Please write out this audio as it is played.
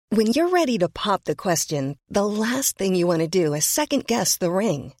When you're ready to pop the question, the last thing you want to do is second-guess the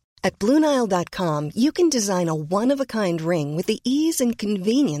ring. At BlueNile.com, you can design a one-of-a-kind ring with the ease and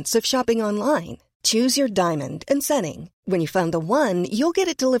convenience of shopping online. Choose your diamond and setting. When you find the one, you'll get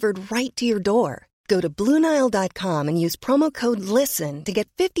it delivered right to your door. Go to BlueNile.com and use promo code LISTEN to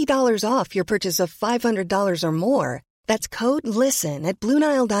get $50 off your purchase of $500 or more. That's code LISTEN at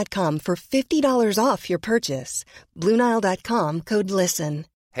BlueNile.com for $50 off your purchase. BlueNile.com, code LISTEN.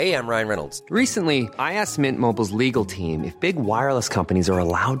 Hey, I'm Ryan Reynolds. Recently, I asked Mint Mobile's legal team if big wireless companies are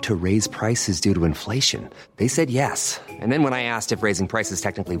allowed to raise prices due to inflation. They said yes. And then when I asked if raising prices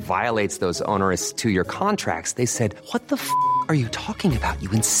technically violates those onerous two-year contracts, they said, "What the f*** are you talking about,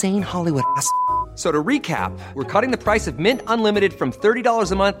 you insane Hollywood ass?" So to recap, we're cutting the price of Mint Unlimited from $30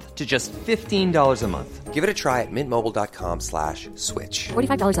 a month to just $15 a month. Give it a try at mintmobile.com/switch.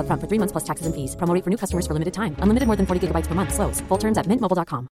 $45 up front for 3 months plus taxes and fees. Promo rate for new customers for limited time. Unlimited more than 40 gigabytes per month. Slows full terms at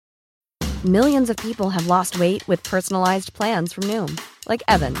mintmobile.com. Millions of people have lost weight with personalized plans from Noom. Like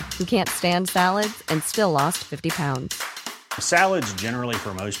Evan, who can't stand salads and still lost 50 pounds. Salads generally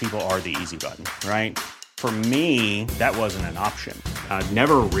for most people are the easy button, right? For me, that wasn't an option. I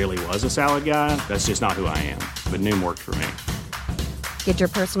never really was a salad guy. That's just not who I am. But Noom worked for me. Get your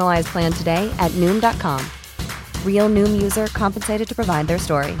personalized plan today at Noom.com. Real Noom user compensated to provide their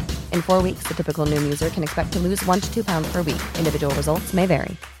story. In 4 weeks, the typical Noom user can expect to lose 1 to 2 pounds per week. Individual results may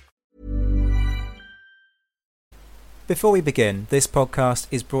vary. Before we begin, this podcast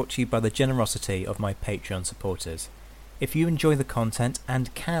is brought to you by the generosity of my Patreon supporters. If you enjoy the content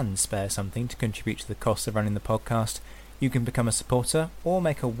and can spare something to contribute to the cost of running the podcast, you can become a supporter or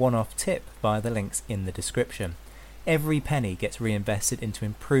make a one-off tip via the links in the description. Every penny gets reinvested into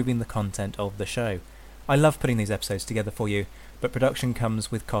improving the content of the show. I love putting these episodes together for you, but production comes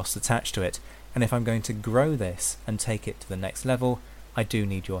with costs attached to it, and if I'm going to grow this and take it to the next level, I do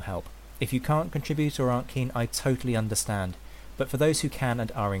need your help. If you can't contribute or aren't keen, I totally understand, but for those who can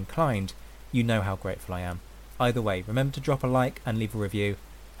and are inclined, you know how grateful I am. Either way, remember to drop a like and leave a review,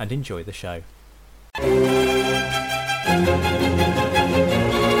 and enjoy the show.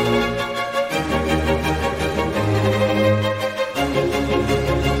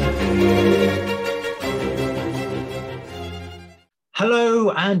 Hello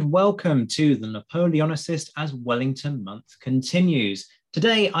and welcome to the Napoleonicist as Wellington month continues.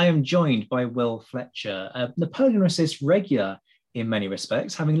 Today I am joined by Will Fletcher, a Napoleonicist regular in many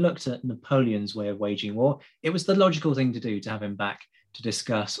respects. Having looked at Napoleon's way of waging war, it was the logical thing to do to have him back to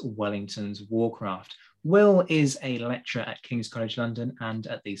discuss Wellington's warcraft. Will is a lecturer at King's College London and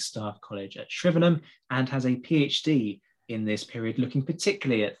at the Staff College at Shrivenham, and has a PhD in this period, looking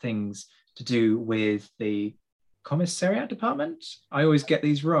particularly at things to do with the Commissariat Department. I always get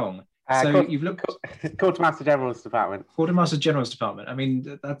these wrong. You've looked Quartermaster General's Department. Quartermaster General's Department. I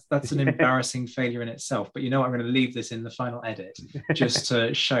mean, that's an embarrassing failure in itself. But you know what? I'm going to leave this in the final edit just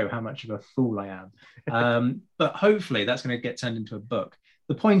to show how much of a fool I am. But hopefully that's going to get turned into a book.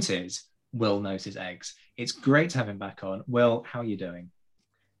 The point is, Will knows his eggs. It's great to have him back on. Will, how are you doing?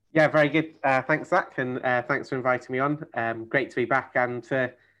 Yeah, very good. Thanks, Zach, and thanks for inviting me on. Great to be back and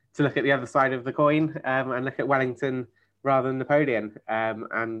to look at the other side of the coin and look at Wellington rather than Napoleon,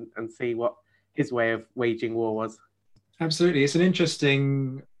 and see what his way of waging war was. Absolutely. It's an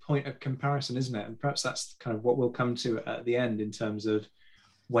interesting point of comparison, isn't it? And perhaps that's kind of what we'll come to at the end in terms of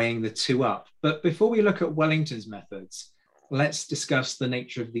weighing the two up. But before we look at Wellington's methods, let's discuss the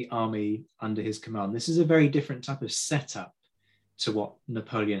nature of the army under his command. This is a very different type of setup to what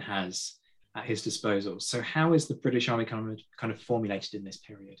Napoleon has at his disposal. So how is the British army kind of formulated in this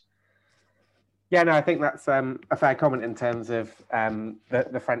period? Yeah, no, I think that's a fair comment in terms of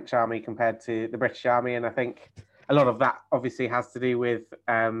the French army compared to the British army. And I think a lot of that obviously has to do with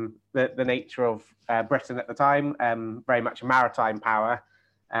the nature of Britain at the time, very much a maritime power,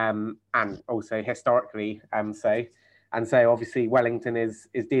 and also historically so. And so obviously Wellington is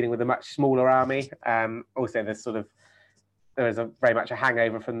dealing with a much smaller army. Also, there is very much a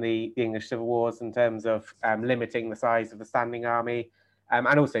hangover from the English Civil Wars in terms of limiting the size of the standing army.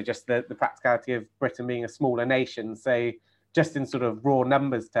 And also just the practicality of Britain being a smaller nation. So just in sort of raw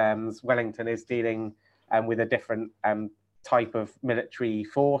numbers terms, Wellington is dealing with a different type of military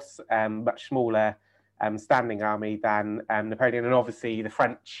force, much smaller standing army than Napoleon. And obviously the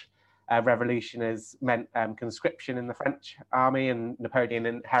French Revolution has meant conscription in the French army, and Napoleon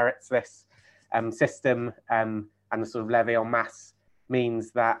inherits this system, and the sort of levy en masse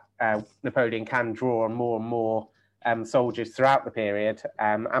means that Napoleon can draw on more and more soldiers throughout the period,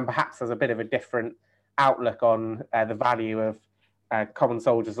 and perhaps has a bit of a different outlook on the value of common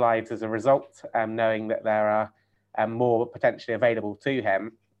soldiers' lives as a result, knowing that there are more potentially available to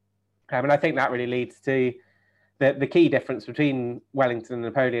him. And I think that really leads to the key difference between Wellington and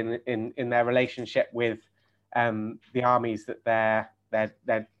Napoleon in their relationship with the armies that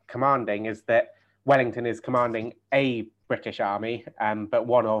they're commanding, is that Wellington is commanding a British army, but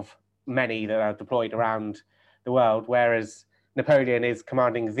one of many that are deployed around the world, whereas Napoleon is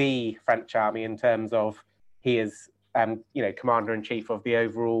commanding the French army in terms of he is, commander-in-chief of the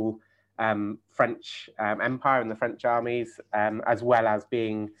overall French empire and the French armies, as well as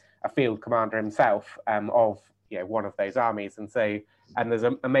being a field commander himself of one of those armies. And so, there's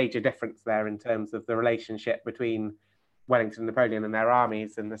a major difference there in terms of the relationship between Wellington and Napoleon and their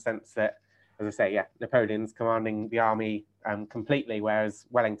armies, in the sense that, as I say, Napoleon's commanding the army completely, whereas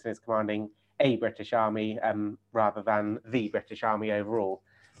Wellington is commanding a British army rather than the British army overall,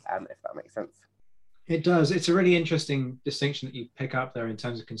 if that makes sense. It does. It's a really interesting distinction that you pick up there in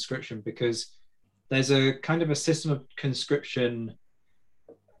terms of conscription, because there's a kind of a system of conscription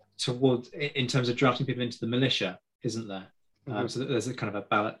in terms of drafting people into the militia, isn't there? Mm-hmm. So there's a kind of a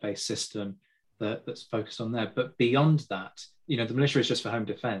ballot-based system that's focused on there. But beyond that, the militia is just for home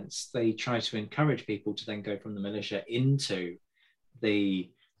defense. They try to encourage people to then go from the militia into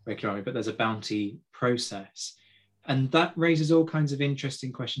the regular army, but there's a bounty process. And that raises all kinds of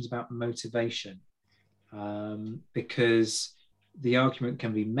interesting questions about motivation, because the argument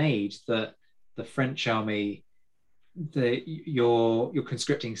can be made that the French army, you're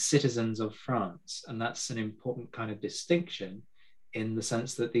conscripting citizens of France, and that's an important kind of distinction in the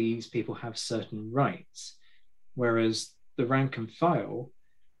sense that these people have certain rights, whereas the rank and file,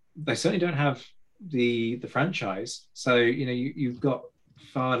 they certainly don't have the franchise. So you've got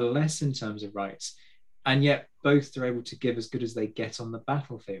far less in terms of rights, and yet both are able to give as good as they get on the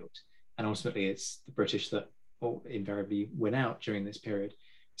battlefield, and ultimately it's the British that invariably win out during this period.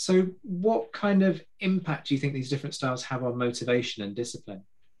 So what kind of impact do you think these different styles have on motivation and discipline?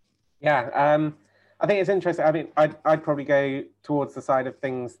 Yeah, I think it's interesting. I mean, I'd probably go towards the side of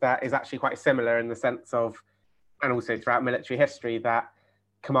things that is actually quite similar, in the sense of, and also throughout military history, that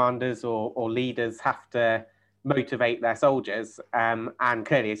commanders or leaders have to motivate their soldiers. And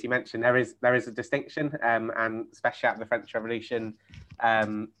clearly, as you mentioned, there is a distinction, and especially at the French Revolution,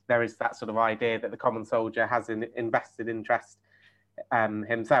 there is that sort of idea that the common soldier has an invested interest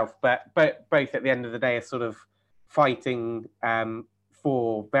himself, but both at the end of the day are sort of fighting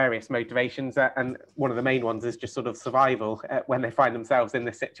for various motivations, and one of the main ones is just sort of survival when they find themselves in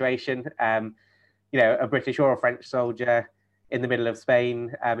this situation. A British or a French soldier in the middle of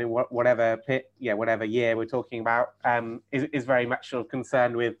Spain, in whatever year we're talking about, is very much sort of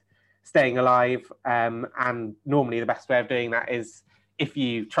concerned with staying alive, and normally the best way of doing that is, if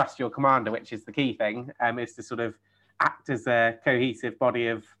you trust your commander, which is the key thing, is to sort of act as a cohesive body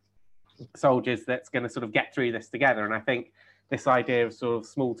of soldiers that's going to sort of get through this together. And I think this idea of sort of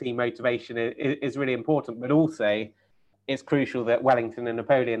small team motivation is really important, but also it's crucial that Wellington and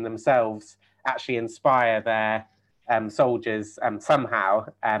Napoleon themselves actually inspire their soldiers somehow.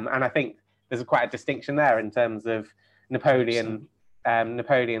 And I think there's quite a distinction there in terms of Napoleon.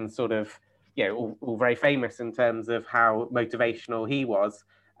 Napoleon's sort of, all very famous in terms of how motivational he was,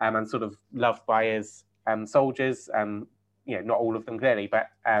 and sort of loved by his soldiers. Not all of them clearly, but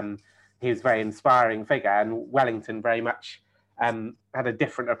he was a very inspiring figure. And Wellington very much had a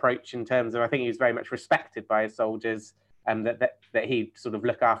different approach in terms of, I think he was very much respected by his soldiers, and that he'd sort of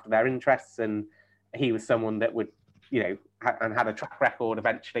look after their interests, and he was someone that would, and had a track record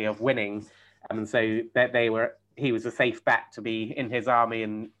eventually of winning, and so that he was a safe bet to be in his army,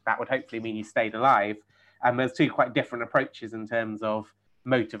 and that would hopefully mean you stayed alive. And there's two quite different approaches in terms of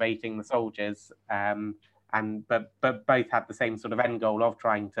motivating the soldiers, but both had the same sort of end goal of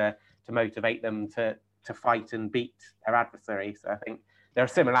trying to motivate them to fight and beat their adversary. So I think there are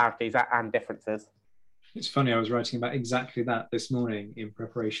similarities and differences. It's funny, I was writing about exactly that this morning in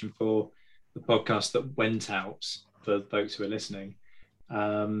preparation for the podcast that went out for folks who are listening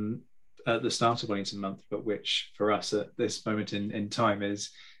at the start of Wellington month, but which for us at this moment in time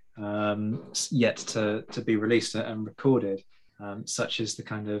is yet to be released and recorded. Such as the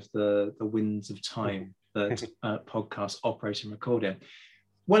kind of the winds of time that podcasts operate and record in.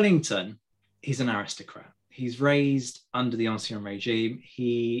 Wellington, he's an aristocrat. He's raised under the Ancien regime.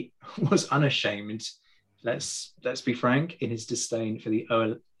 He was unashamed, let's be frank, in his disdain for the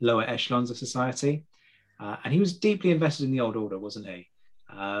lower echelons of society. And he was deeply invested in the old order, wasn't he?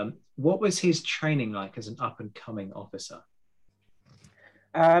 What was his training like as an up-and-coming officer?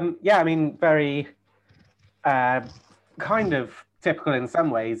 Very kind of typical in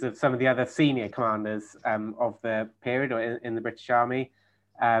some ways of some of the other senior commanders of the period, or in the British Army,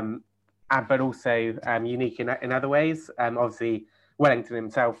 but also unique in other ways. Obviously, Wellington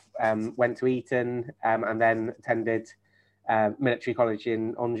himself went to Eton and then attended military college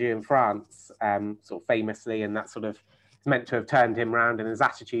in Anjou in France, sort of famously, and that sort of is meant to have turned him around and his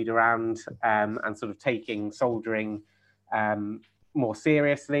attitude around, and sort of taking soldiering more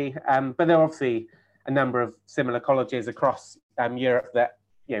seriously. But there are obviously a number of similar colleges across Europe that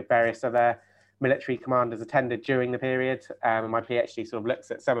various other military commanders attended during the period. My PhD sort of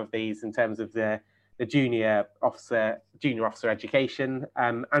looks at some of these in terms of the junior officer education.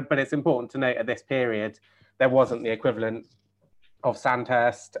 But it's important to note at this period there wasn't the equivalent of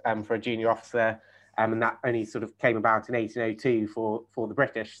Sandhurst for a junior officer, and that only sort of came about in 1802 for the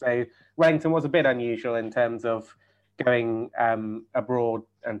British. So Wellington was a bit unusual in terms of going abroad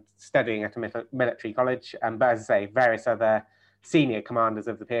and studying at a military college. But as I say, various other senior commanders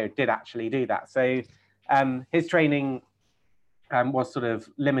of the period did actually do that. So his training was sort of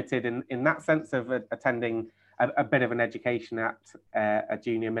limited in that sense of attending a bit of an education at a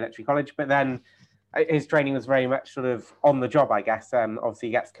junior military college. But then his training was very much sort of on the job, I guess. Obviously,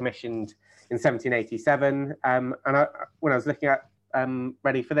 he gets commissioned in 1787. And when I was looking at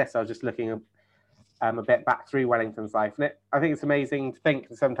ready for this, I was just looking a bit back through Wellington's life. And I think it's amazing to think,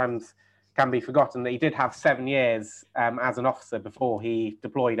 and sometimes can be forgotten, that he did have 7 years as an officer before he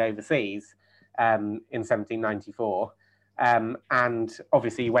deployed overseas in 1794. And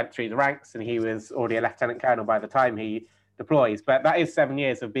obviously he went through the ranks and he was already a lieutenant colonel by the time he deploys. But that is 7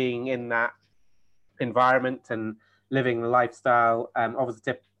 years of being in that environment and living the lifestyle of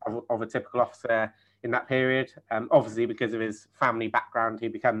a typical officer in that period. Obviously, because of his family background, he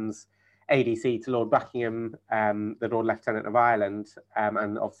becomes ADC to Lord Buckingham, the Lord Lieutenant of Ireland,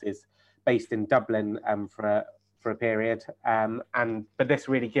 and obviously is based in Dublin for a period. But this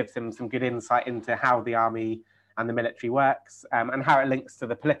really gives him some good insight into how the army and the military works, and how it links to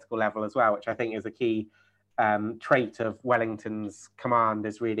the political level as well, which I think is a key trait of Wellington's command,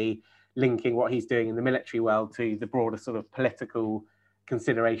 is really linking what he's doing in the military world to the broader sort of political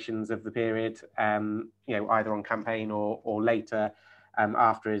considerations of the period, either on campaign or later,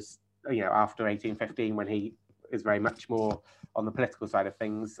 after 1815, when he is very much more on the political side of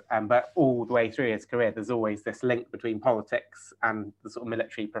things. But all the way through his career, there's always this link between politics and the sort of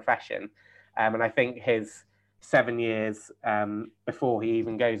military profession. And I think his 7 years before he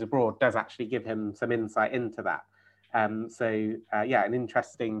even goes abroad does actually give him some insight into that. An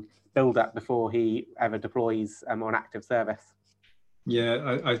interesting build-up before he ever deploys on active service.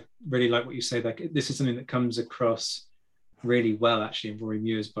 Yeah, I really like what you say there. This is something that comes across really well, actually, in Rory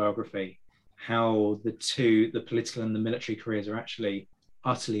Muir's biography, how the political and the military careers are actually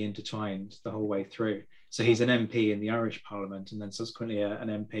utterly intertwined the whole way through. So he's an MP in the Irish Parliament, and then subsequently an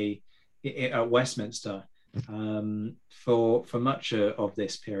MP at Westminster for much of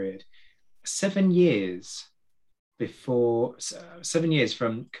this period. 7 years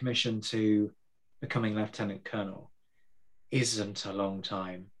from commission to becoming lieutenant colonel isn't a long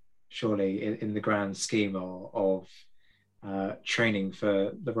time, surely, in the grand scheme of training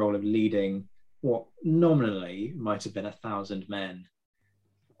for the role of leading what nominally might have been 1,000 men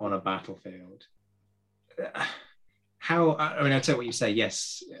on a battlefield. I take what you say,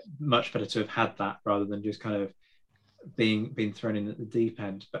 yes, much better to have had that rather than just kind of being thrown in at the deep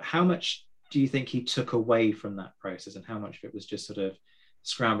end. But how much do you think he took away from that process, and how much of it was just sort of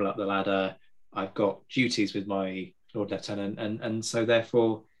scramble up the ladder, I've got duties with my Lord Lieutenant, and so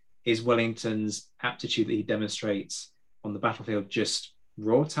therefore is Wellington's aptitude that he demonstrates on the battlefield just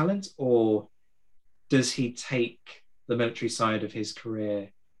raw talent, or does he take the military side of his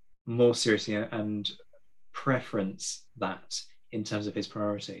career more seriously and preference that in terms of his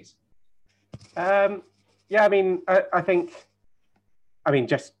priorities? I think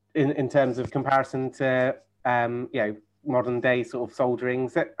just in terms of comparison to modern day sort of soldiering,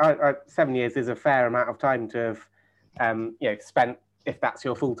 7 years is a fair amount of time to have spent, if that's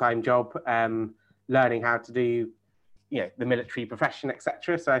your full-time job, learning how to do the military profession,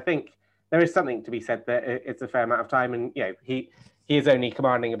 etc. So I think there is something to be said that it's a fair amount of time, and he is only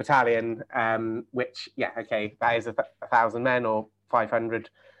commanding a battalion, which that is 1,000 men or 500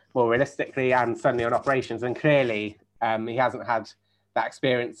 more realistically, and suddenly on operations, and clearly he hasn't had that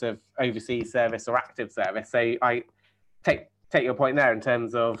experience of overseas service or active service. So I take your point there in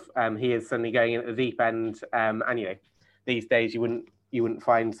terms of he is suddenly going in at the deep end, and these days you wouldn't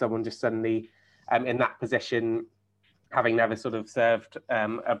find someone just suddenly in that position, having never sort of served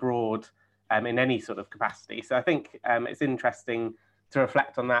abroad in any sort of capacity. So I think it's interesting to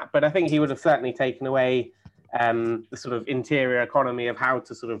reflect on that. But I think he would have certainly taken away the sort of interior economy of how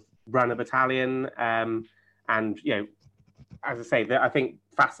to sort of run a battalion. And, as I say, I think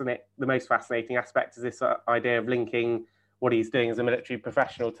the most fascinating aspect is this idea of linking what he's doing as a military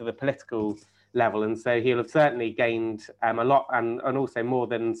professional to the political level. And so he'll have certainly gained a lot, and also more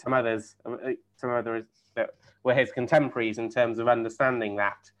than some others that were his contemporaries in terms of understanding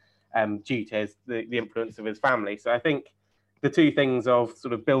that, due to the influence of his family. So I think the two things of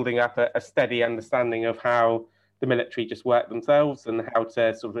sort of building up a steady understanding of how the military just work themselves and how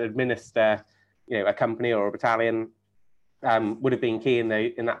to sort of administer, a company or a battalion, would have been key in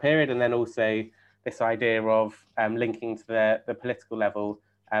that period. And then also this idea of linking to the political level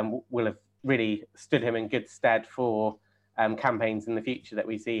will have really stood him in good stead for campaigns in the future that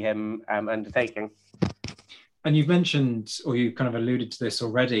we see him undertaking. And you've mentioned, or you kind of alluded to this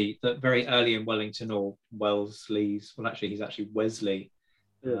already, that very early in Wellington, or Wellesley's, well, actually, he's actually Wesley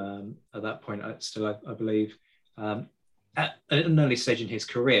at that point, I believe, at an early stage in his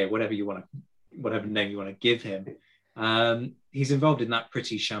career, whatever name you want to give him, he's involved in that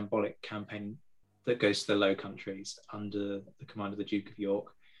pretty shambolic campaign that goes to the Low Countries under the command of the Duke of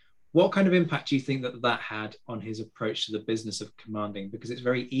York. What kind of impact do you think that had on his approach to the business of commanding? Because it's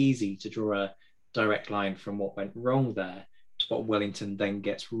very easy to draw a direct line from what went wrong there to what Wellington then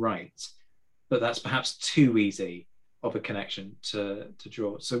gets right, but that's perhaps too easy of a connection to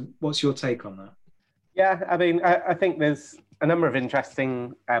draw. So what's your take on that? Yeah, I mean, I think there's a number of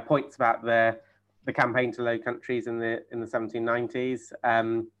interesting points about the campaign to Low Countries in the 1790s.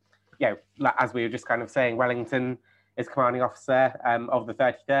 As we were just kind of saying, Wellington is commanding officer of the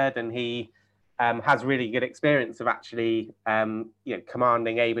 33rd, and he has really good experience of actually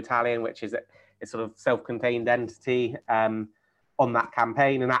commanding a battalion, which is a sort of self-contained entity on that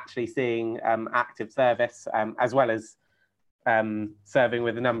campaign, and actually seeing active service, as well as serving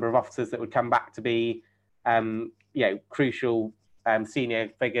with a number of officers that would come back to be crucial senior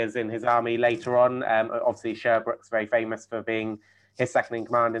figures in his army later on. Obviously, Sherbrooke's very famous for being his second in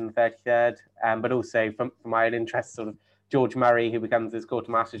command in the 33rd, but also for my own interest, sort of George Murray, who becomes his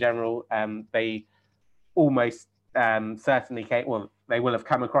quartermaster general. They almost certainly they will have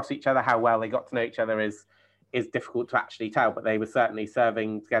come across each other. How well they got to know each other is difficult to actually tell, but they were certainly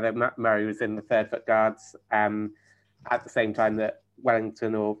serving together. Murray was in the 3rd Foot Guards at the same time that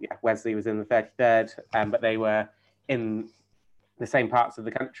Wellington, or Wesley, was in the 33rd, but they were in the same parts of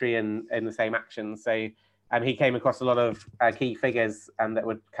the country and in the same actions. So he came across a lot of key figures that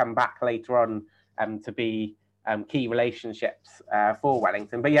would come back later on to be key relationships for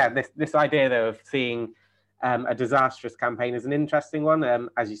Wellington. But this idea though of seeing a disastrous campaign is an interesting one.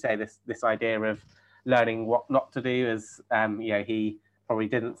 As you say, this idea of learning what not to do, as he probably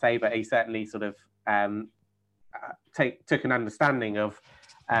didn't say, but he certainly sort of took an understanding of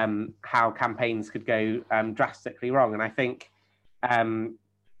how campaigns could go drastically wrong. And I think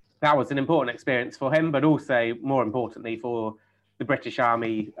that was an important experience for him, but also more importantly for the British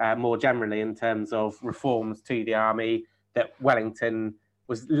Army more generally, in terms of reforms to the army that Wellington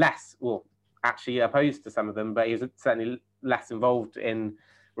was actually opposed to some of them, but he was certainly less involved in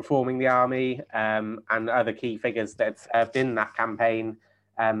reforming the army, and other key figures that served in that campaign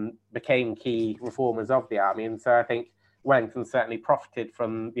became key reformers of the army. And so I think Wellington certainly profited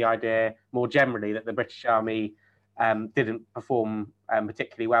from the idea more generally that the British Army didn't perform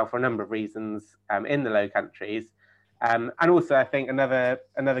particularly well for a number of reasons in the Low Countries. And also I think another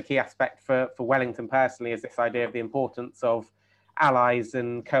key aspect for Wellington personally is this idea of the importance of allies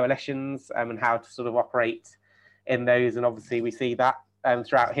and coalitions, and how to sort of operate in those. And obviously we see that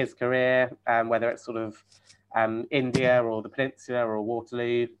throughout his career, whether it's sort of India or the Peninsula or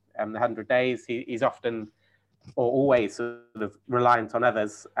Waterloo, the 100 Days, he's often or always sort of reliant on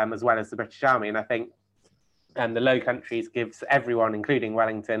others as well as the British Army. And I think the Low Countries gives everyone, including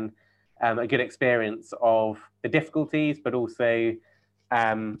Wellington, a good experience of the difficulties, but also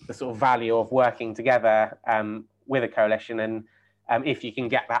the sort of value of working together with a coalition. And if you can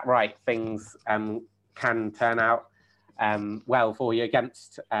get that right, things can turn out well for you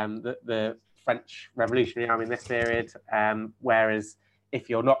against the French Revolutionary Army in this period. Whereas if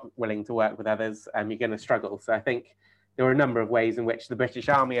you're not willing to work with others, you're going to struggle. So I think there were a number of ways in which the British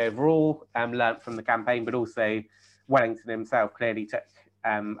Army overall learnt from the campaign, but also Wellington himself clearly took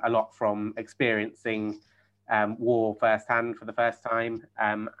a lot from experiencing war firsthand for the first time,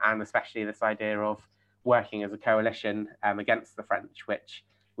 and especially this idea of working as a coalition against the French, which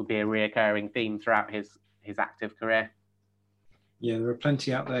would be a reoccurring theme throughout his active career. Yeah, there are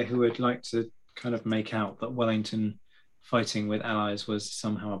plenty out there who would like to kind of make out that Wellington fighting with allies was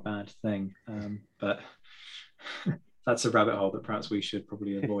somehow a bad thing, but that's a rabbit hole that perhaps we should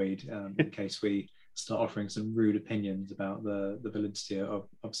probably avoid in case we start offering some rude opinions about the validity of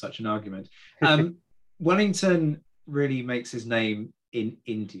such an argument. Wellington really makes his name in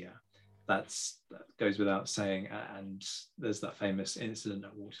India. that goes without saying. And there's that famous incident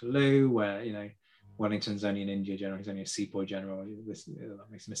at Waterloo where, you know, Wellington's only an India general, he's only a sepoy general.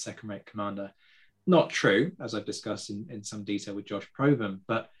 That makes him a second-rate commander. Not true, as I've discussed in some detail with Josh Provan,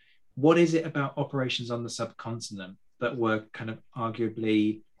 but what is it about operations on the subcontinent that were kind of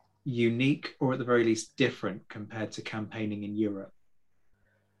arguably unique, or at the very least different, compared to campaigning in Europe?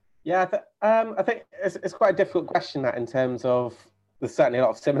 Yeah, I think it's quite a difficult question, that, in terms of there's certainly a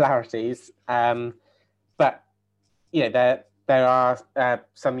lot of similarities, but you know, there are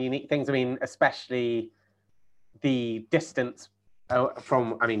some unique things. I mean, especially the distance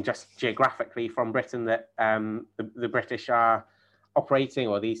from, I mean, just geographically from Britain that the British are operating,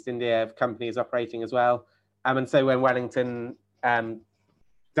 or the East India Company is operating as well. And so when Wellington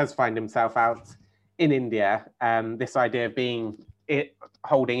does find himself out in India, this idea of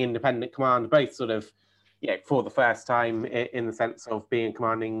holding independent command, both sort of, you know, for the first time in the sense of being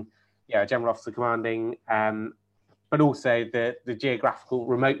commanding, a general officer commanding, but also the geographical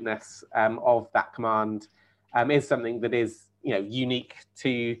remoteness of that command is something that is, you know, unique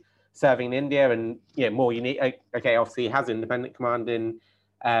to serving in India, and, you know, more unique. Okay, obviously he has independent command in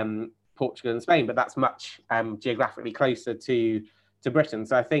Portugal and Spain, but that's much geographically closer to Britain.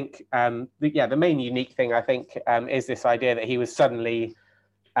 So I think the main unique thing, I think, is this idea that he was suddenly,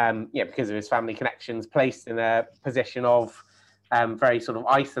 because of his family connections, placed in a position of very sort of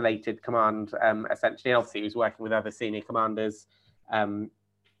isolated command, essentially. And obviously he was working with other senior commanders in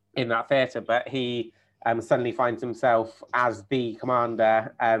that theatre, but he suddenly finds himself as the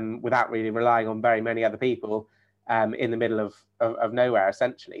commander without really relying on very many other people in the middle of nowhere,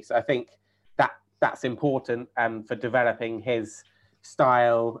 essentially. So I think that's important for developing his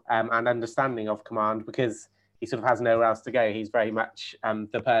style and understanding of command, because he sort of has nowhere else to go. He's very much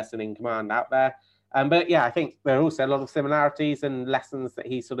the person in command out there. But yeah, I think there are also a lot of similarities and lessons that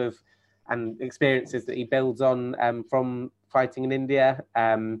he sort of, and experiences that he builds on from fighting in India.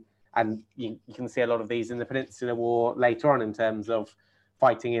 And you can see a lot of these in the Peninsular War later on, in terms of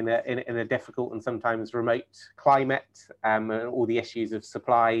fighting in a difficult and sometimes remote climate, and all the issues of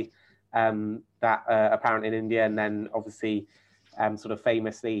supply that are apparent in India. And then obviously, sort of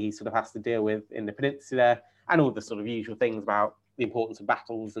famously, he sort of has to deal with in the Peninsula, and all the sort of usual things about the importance of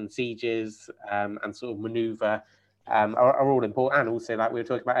battles and sieges and sort of manoeuvre are all important. And also, like we were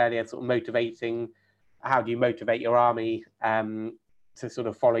talking about earlier, sort of motivating. How do you motivate your army to sort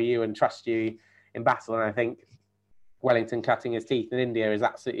of follow you and trust you in battle? And I think Wellington cutting his teeth in India is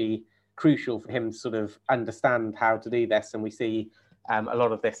absolutely crucial for him to sort of understand how to do this. And we see a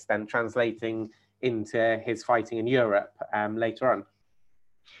lot of this then translating into his fighting in Europe later on.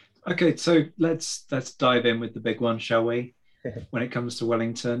 Okay, so let's dive in with the big one, shall we? When it comes to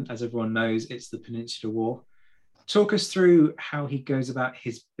Wellington, as everyone knows, it's the Peninsular War. Talk us through how he goes about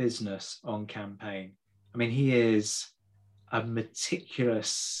his business on campaign. I mean, he is a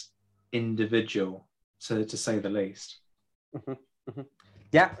meticulous individual, to say the least. Mm-hmm. Mm-hmm.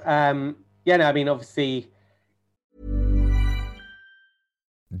 Yeah. No, I mean, obviously.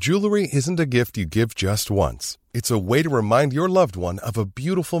 Jewelry isn't a gift you give just once. It's a way to remind your loved one of a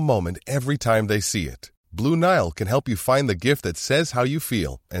beautiful moment every time they see it. Blue Nile can help you find the gift that says how you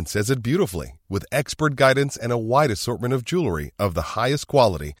feel and says it beautifully, with expert guidance and a wide assortment of jewelry of the highest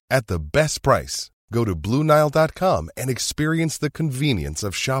quality at the best price. Go to BlueNile.com and experience the convenience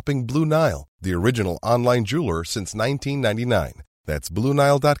of shopping Blue Nile, the original online jeweler since 1999. That's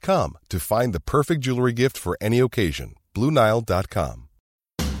BlueNile.com to find the perfect jewelry gift for any occasion. BlueNile.com.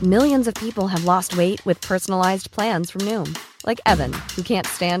 Millions of people have lost weight with personalized plans from Noom. Like Evan, who can't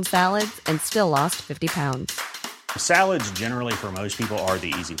stand salads and still lost 50 pounds. Salads generally for most people are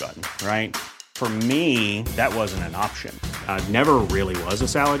the easy button, right? For me, that wasn't an option. I never really was a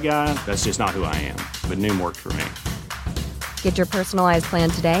salad guy. That's just not who I am. But Noom worked for me. Get your personalized plan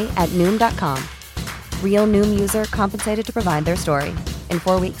today at Noom.com. Real Noom user compensated to provide their story. In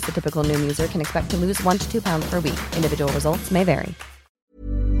 4 weeks, the typical Noom user can expect to lose 1 to 2 pounds per week. Individual results may vary.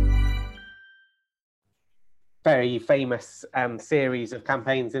 Very famous series of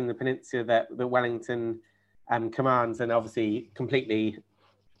campaigns in the Peninsula that Wellington commands, and obviously completely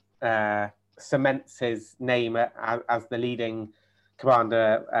cements his name as the leading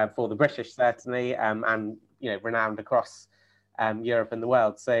commander for the British, certainly, and renowned across Europe and the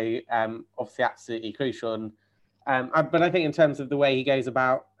world. So obviously absolutely crucial. But I think in terms of the way he goes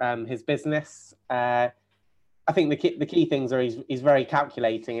about his business, I think the key things are he's very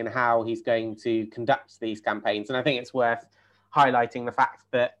calculating in how he's going to conduct these campaigns. And I think it's worth highlighting the fact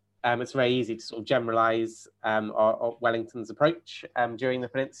that it's very easy to sort of generalize Wellington's approach during the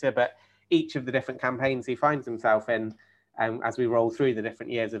Peninsula, but each of the different campaigns he finds himself in as we roll through the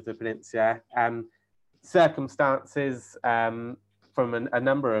different years of the peninsula. Circumstances from a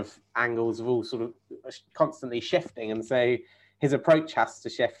number of angles are all sort of constantly shifting, and so his approach has to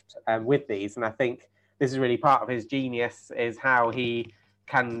shift with these. And I think this is really part of his genius, is how he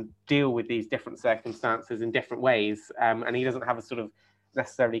can deal with these different circumstances in different ways, and he doesn't have a sort of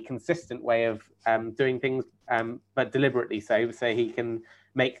necessarily consistent way of doing things, but deliberately so he can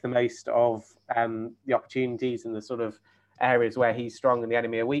make the most of the opportunities and the sort of areas where he's strong and the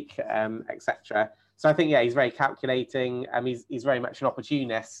enemy are weak, etc. So I think, he's very calculating. He's very much an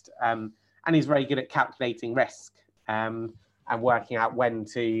opportunist, and he's very good at calculating risk and working out when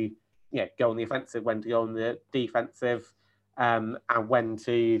to go on the offensive, when to go on the defensive, and when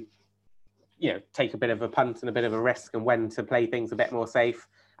to take a bit of a punt and a bit of a risk, and when to play things a bit more safe,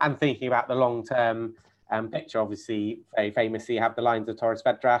 and thinking about the long-term picture. Obviously, very famously, you have the lines of Torres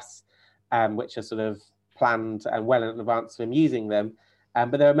Vedras, which are sort of planned and well in advance of him using them.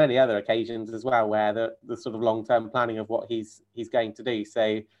 But there are many other occasions as well where the sort of long-term planning of what he's going to do.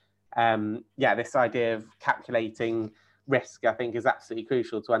 So, this idea of calculating risk, I think, is absolutely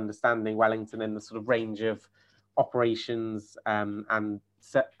crucial to understanding Wellington in the sort of range of operations and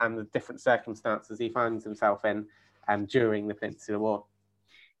the different circumstances he finds himself in during the Peninsular War.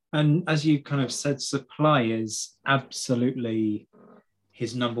 And as you kind of said, supply is absolutely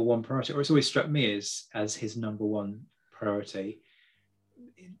his number one priority, or it's always struck me as his number one priority,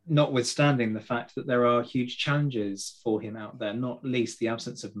 notwithstanding the fact that there are huge challenges for him out there, not least the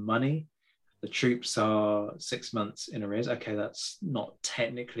absence of money. The troops are 6 months in arrears. Okay, that's not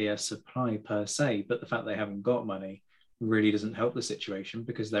technically a supply per se, but the fact they haven't got money really doesn't help the situation,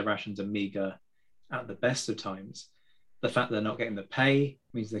 because their rations are meager at the best of times. The fact they're not getting the pay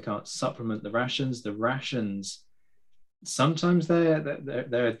means they can't supplement the rations. The rations, sometimes they're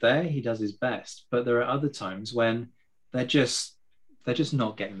there, he does his best, but there are other times when they're just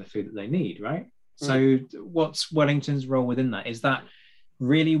not getting the food that they need, right? So what's Wellington's role within that? Is that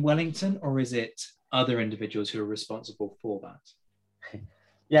really Wellington, or is it other individuals who are responsible for that?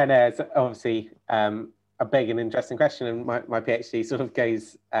 It's obviously a big and interesting question, and my PhD sort of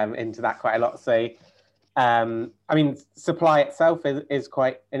goes into that quite a lot. So, supply itself is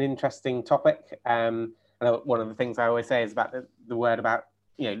quite an interesting topic. And one of the things I always say is about the word about,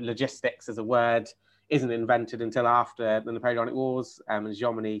 logistics as a word isn't invented until after the Napoleonic Wars, and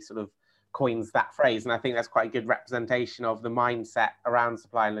Jomini sort of coins that phrase. And I think that's quite a good representation of the mindset around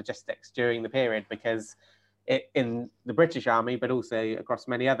supply and logistics during the period, because in the British Army, but also across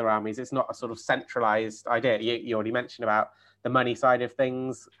many other armies, it's not a sort of centralized idea. You already mentioned about the money side of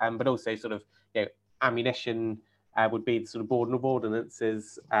things, but also sort of, ammunition would be the sort of Board of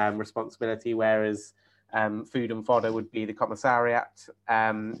Ordnance's responsibility, whereas food and fodder would be the commissariat,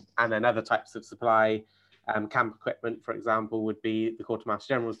 and then other types of supply, camp equipment, for example, would be the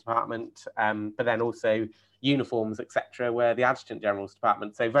Quartermaster General's Department, but then also uniforms, etc., were the Adjutant General's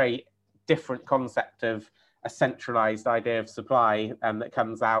Department. So very different concept of a centralized idea of supply that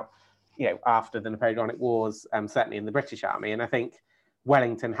comes out, after the Napoleonic Wars, certainly in the British Army. And I think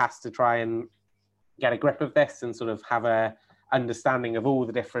Wellington has to try and get a grip of this and sort of have a understanding of all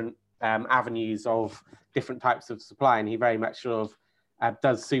the different avenues of different types of supply. And he very much sort of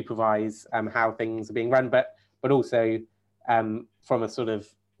does supervise how things are being run, but also from a sort of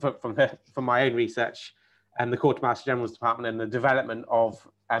from my own research, the Quartermaster General's Department and the development of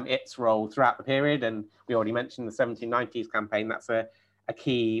its role throughout the period. And we already mentioned the 1790s campaign. That's a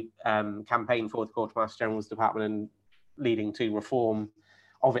key campaign for the Quartermaster General's Department, and leading to reform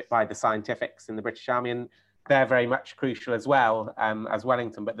of it by the scientifics in the British Army. And they're very much crucial as well as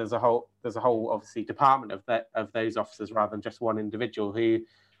Wellington. But there's a whole obviously department of those officers, rather than just one individual, who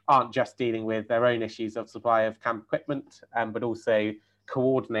aren't just dealing with their own issues of supply of camp equipment, but also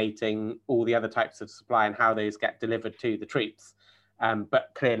coordinating all the other types of supply and how those get delivered to the troops.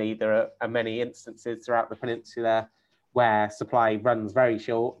 But clearly there are many instances throughout the peninsula where supply runs very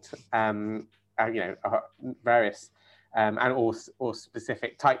short, various or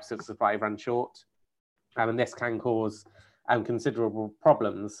specific types of supply run short, and this can cause considerable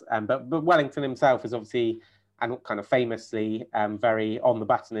problems. But Wellington himself is obviously, and kind of famously, very on the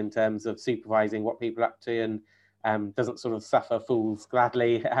button in terms of supervising what people are up to, and doesn't sort of suffer fools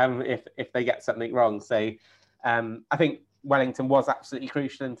gladly if they get something wrong. So I think Wellington was absolutely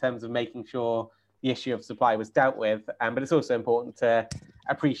crucial in terms of making sure the issue of supply was dealt with, but it's also important to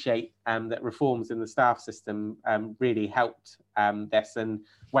appreciate that reforms in the staff system really helped this. And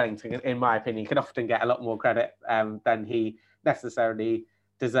Wellington, in my opinion, can often get a lot more credit than he necessarily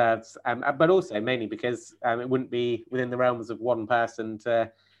deserves, but also mainly because it wouldn't be within the realms of one person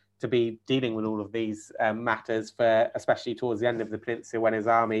to to be dealing with all of these matters, for especially towards the end of the peninsula when his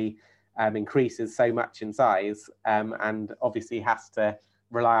army increases so much in size, and obviously has to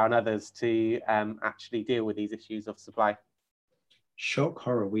rely on others to actually deal with these issues of supply. Shock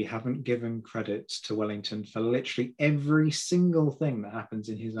horror, we haven't given credit to Wellington for literally every single thing that happens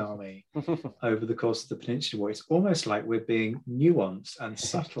in his army over the course of the Peninsular War. It's almost like we're being nuanced and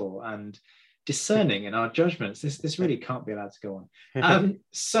subtle and discerning in our judgments. This really can't be allowed to go on.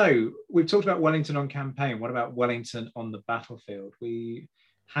 So we've talked about Wellington on campaign. What about Wellington on the battlefield? We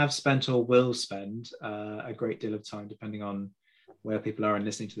have spent or will spend a great deal of time, depending on where people are and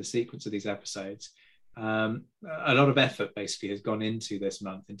listening to the sequence of these episodes. A lot of effort basically has gone into this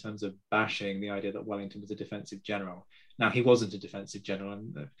month in terms of bashing the idea that Wellington was a defensive general. Now, he wasn't a defensive general,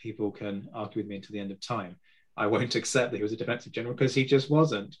 and people can argue with me until the end of time. I won't accept that he was a defensive general because he just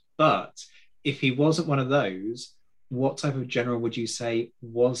wasn't. But if he wasn't one of those, what type of general would you say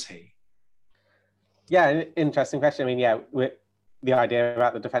was he? Yeah, interesting question. I mean, yeah, the idea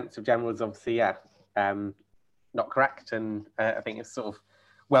about the defensive general is obviously, not correct. And I think it's sort of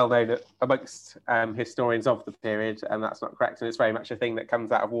well known amongst historians of the period, and that's not correct. And it's very much a thing that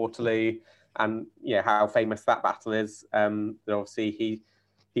comes out of Waterloo, and how famous that battle is. That obviously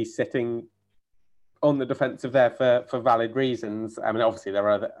he's sitting on the defensive there for valid reasons. I mean, obviously there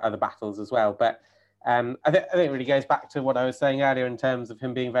are other battles as well, but I think it really goes back to what I was saying earlier in terms of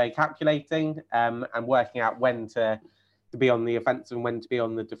him being very calculating and working out when to be on the offensive and when to be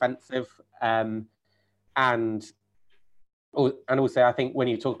on the defensive. And also, I think when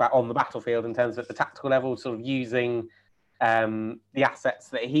you talk about on the battlefield in terms of at the tactical level, sort of using the assets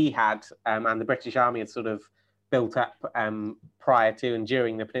that he had and the British Army had sort of built up prior to and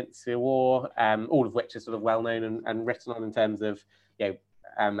during the Peninsular War, all of which are sort of well known and written on in terms of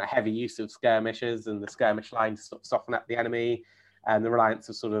a heavy use of skirmishers and the skirmish line to sort of soften up the enemy, and the reliance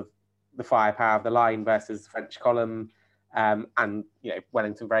of sort of the firepower of the line versus the French column. And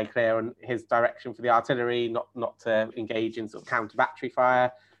Wellington very clear on his direction for the artillery, not to engage in sort of counter battery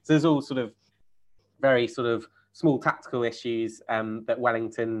fire. So there's all sort of very sort of small tactical issues that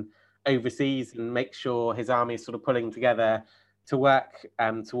Wellington oversees and makes sure his army is sort of pulling together to work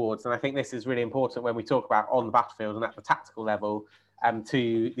towards. And I think this is really important when we talk about on the battlefield and at the tactical level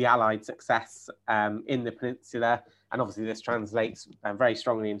to the Allied success in the peninsula. And obviously this translates very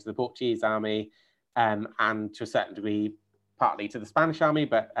strongly into the Portuguese army, and to a certain degree, partly to the Spanish army,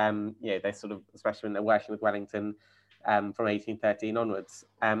 but they sort of, especially when they're working with Wellington from 1813 onwards.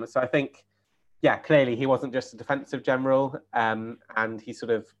 So I think, clearly he wasn't just a defensive general, and he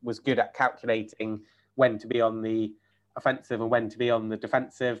sort of was good at calculating when to be on the offensive and when to be on the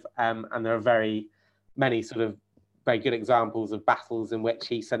defensive. And there are very many sort of very good examples of battles in which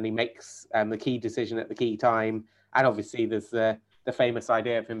he suddenly makes the key decision at the key time. And obviously there's the famous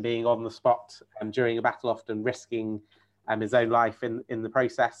idea of him being on the spot during a battle, often risking his own life in the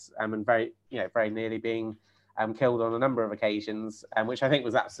process, and very nearly being killed on a number of occasions, which I think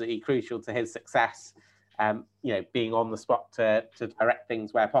was absolutely crucial to his success. Being on the spot to direct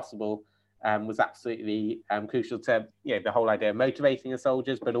things where possible was absolutely crucial to the whole idea of motivating the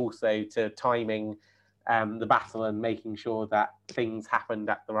soldiers, but also to timing the battle and making sure that things happened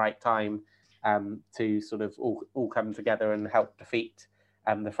at the right time to sort of all come together and help defeat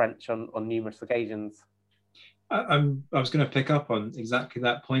the French on numerous occasions. I was going to pick up on exactly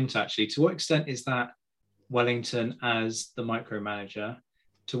that point, actually. To what extent is that Wellington as the micromanager?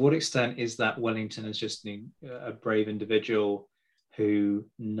 To what extent is that Wellington as just a brave individual who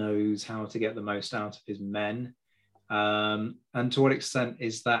knows how to get the most out of his men? And to what extent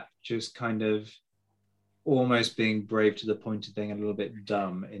is that just kind of almost being brave to the point of being a little bit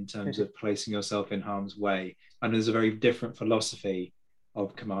dumb in terms of placing yourself in harm's way? And there's a very different philosophy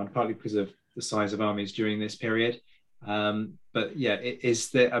of command, partly because of the size of armies during this period. But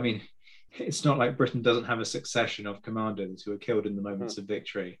it's not like Britain doesn't have a succession of commanders who are killed in the moments of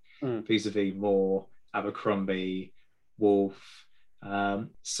victory, vis-a-vis Moore, Abercrombie, Wolfe.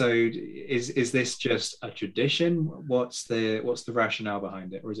 So is this just a tradition? What's the rationale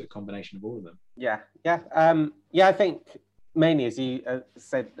behind it, or is it a combination of all of them? I think mainly, as you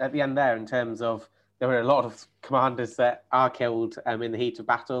said at the end there, in terms of there were a lot of commanders that are killed in the heat of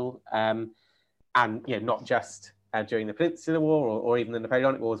battle, and not just during the Peninsular War or even the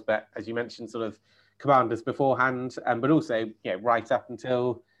Napoleonic Wars, but as you mentioned, sort of commanders beforehand, but also right up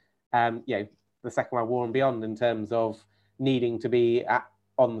until the Second World War and beyond, in terms of needing to be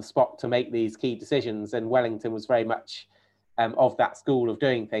on the spot to make these key decisions. And Wellington was very much of that school of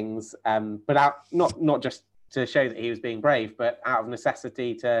doing things, but not just to show that he was being brave, but out of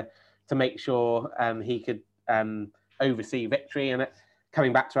necessity to make sure he could oversee victory. And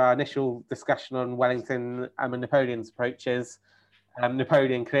coming back to our initial discussion on Wellington and Napoleon's approaches,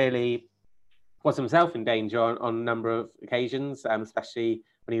 Napoleon clearly was himself in danger on a number of occasions, especially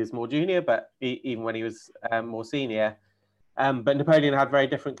when he was more junior, but even when he was more senior. But Napoleon had very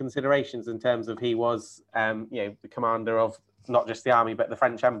different considerations in terms of he was, the commander of not just the army, but the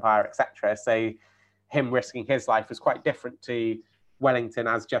French Empire, etc. So him risking his life was quite different to Wellington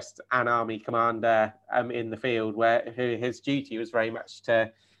as just an army commander in the field, where his duty was very much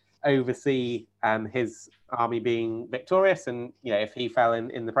to oversee his army being victorious. And, if he fell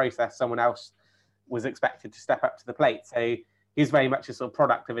in the process, someone else was expected to step up to the plate. So he was very much a sort of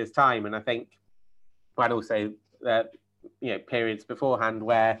product of his time. And I think, and also, periods beforehand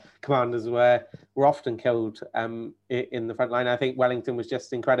where commanders were often killed in the front line. I think Wellington was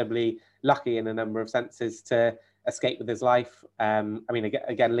just incredibly lucky in a number of senses to escape with his life.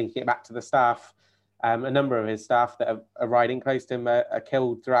 Again, linking it back to the staff, a number of his staff that are riding close to him are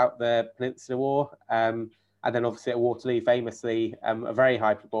killed throughout the Peninsular War. And then obviously at Waterloo, famously, a very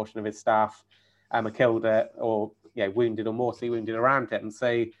high proportion of his staff are killed or wounded or mortally wounded around him.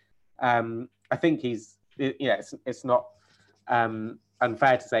 So I think it's not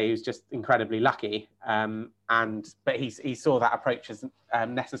unfair to say he was just incredibly lucky. But he saw that approach as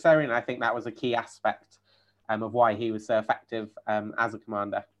necessary, and I think that was a key aspect of why he was so effective as a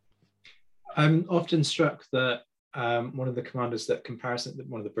commander. I'm often struck that one of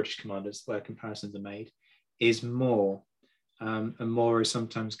the British commanders where comparisons are made is Moore, and Moore is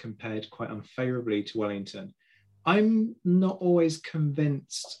sometimes compared quite unfavourably to Wellington. I'm not always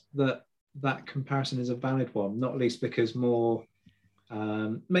convinced that comparison is a valid one, not least because Moore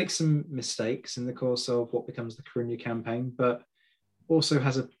makes some mistakes in the course of what becomes the Corunna campaign, but also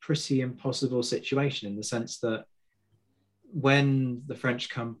has a pretty impossible situation in the sense that when the French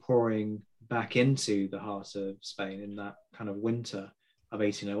come pouring back into the heart of Spain in that kind of winter of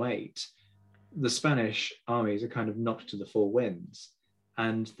 1808, the Spanish armies are kind of knocked to the four winds,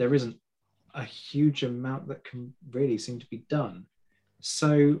 and there isn't a huge amount that can really seem to be done.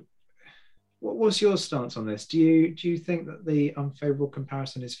 So what's your stance on this? Do you think that the unfavourable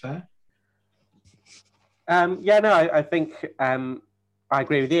comparison is fair? I think I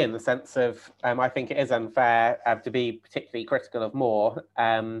agree with you in the sense of I think it is unfair to be particularly critical of Moore,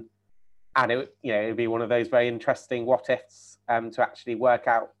 and it would be one of those very interesting what ifs to actually work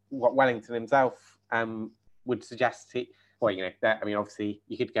out what Wellington himself would suggest. Obviously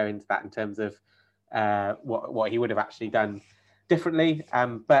you could go into that in terms of what he would have actually done differently,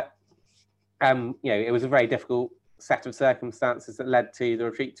 but it was a very difficult set of circumstances that led to the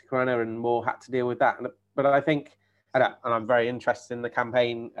retreat to Corunna, and Moore had to deal with that. But I think, and I'm very interested in the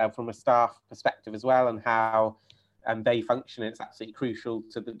campaign from a staff perspective as well, and how they function. It's absolutely crucial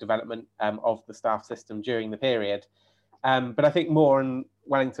to the development of the staff system during the period. But I think Moore and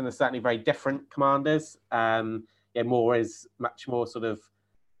Wellington are certainly very different commanders. Moore is much more sort of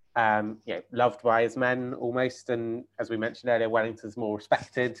loved by his men almost, and as we mentioned earlier, Wellington's more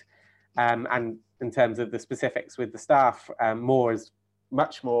respected. And in terms of the specifics with the staff, Moore is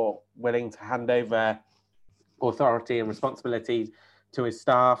much more willing to hand over authority and responsibility to his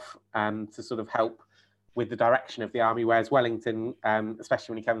staff to sort of help with the direction of the army, whereas Wellington,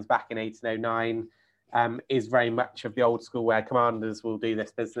 especially when he comes back in 1809, is very much of the old school where commanders will do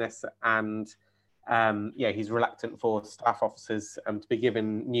this business, and he's reluctant for staff officers to be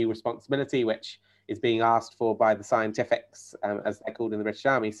given new responsibility, which is being asked for by the scientifics, as they're called in the British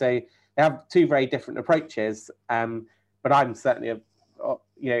Army. So they have two very different approaches, but I'm certainly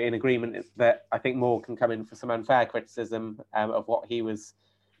in agreement that I think Moore can come in for some unfair criticism of what he was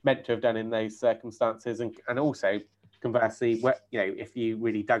meant to have done in those circumstances, and also conversely, if you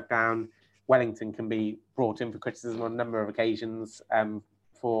really dug down, Wellington can be brought in for criticism on a number of occasions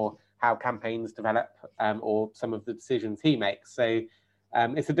for how campaigns develop or some of the decisions he makes. So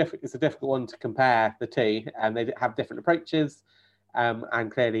it's a difficult one to compare the two, and they have different approaches,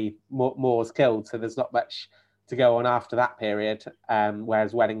 and clearly Moore's killed, so there's not much to go on after that period,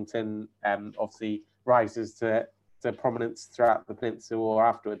 whereas Wellington obviously rises to prominence throughout the Peninsula War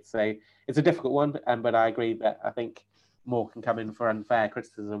afterwards. So it's a difficult one, but I agree that I think Moore can come in for unfair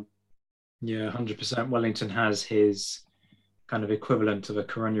criticism. Yeah, 100%. Wellington has his kind of equivalent of a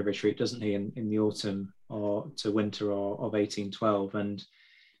Corunna retreat, doesn't he, in the autumn or to winter of 1812, and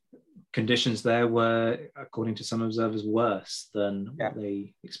conditions there were, according to some observers, worse than what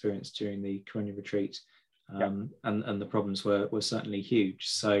they experienced during the Corunna retreat. And the problems were certainly huge.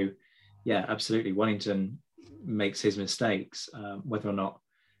 So, yeah, absolutely. Wellington makes his mistakes. Whether or not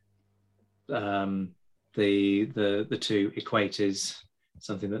the two equate is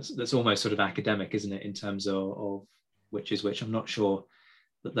something that's almost sort of academic, isn't it, in terms of which is which. I'm not sure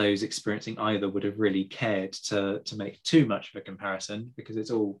that those experiencing either would have really cared to make too much of a comparison, because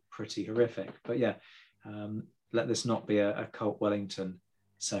it's all pretty horrific. But yeah, let this not be a cult Wellington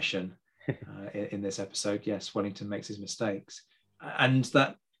session in this episode. Yes, Wellington makes his mistakes. And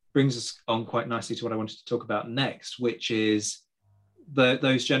that brings us on quite nicely to what I wanted to talk about next, which is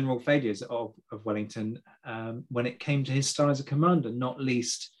those general failures of Wellington when it came to his style as a commander, not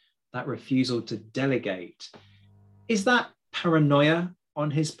least that refusal to delegate. Is that paranoia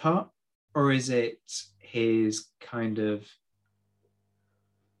on his part, or is it his kind of,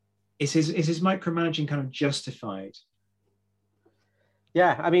 is his micromanaging kind of justified?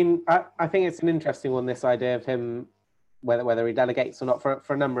 Yeah, I mean, I think it's an interesting one, this idea of him, whether he delegates or not, for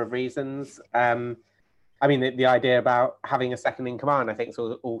a number of reasons. I mean, the idea about having a second in command, I think, is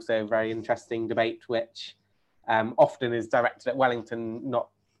also a very interesting debate, which often is directed at Wellington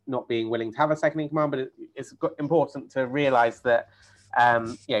not being willing to have a second in command. But it's important to realise that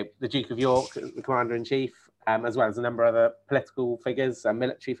the Duke of York, the commander-in-chief, as well as a number of other political figures and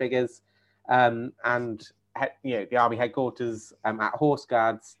military figures, and the army headquarters at Horse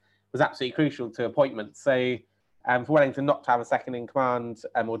Guards was absolutely crucial to appointments. So for Wellington not to have a second in command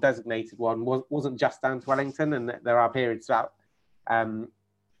or designated one wasn't just down to Wellington, and there are periods throughout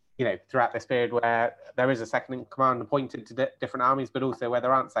this period where there is a second in command appointed to different armies, but also where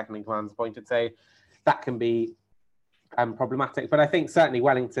there aren't second in commands appointed. So that can be problematic. But I think certainly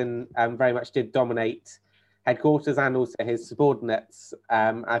Wellington very much did dominate headquarters and also his subordinates.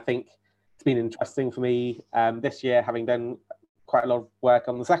 I think it's been interesting for me this year, having done quite a lot of work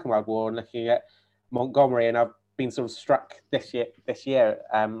on the Second World War and looking at Montgomery, and I've been sort of struck this year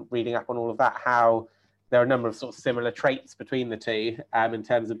reading up on all of that, how there are a number of sort of similar traits between the two in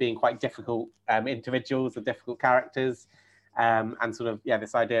terms of being quite difficult individuals or difficult characters, and sort of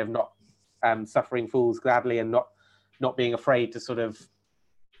this idea of not suffering fools gladly and not being afraid to sort of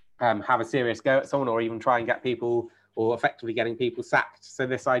have a serious go at someone or even try and get people, or effectively getting people sacked. So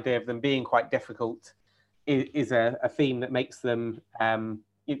this idea of them being quite difficult is a theme that makes them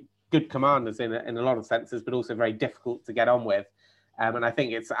good commanders in a lot of senses, but also very difficult to get on with. And I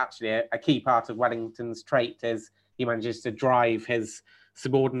think it's actually a key part of Wellington's trait is he manages to drive his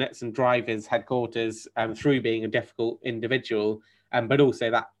subordinates and drive his headquarters through being a difficult individual, but also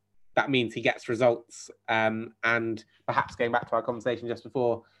that means he gets results. And perhaps going back to our conversation just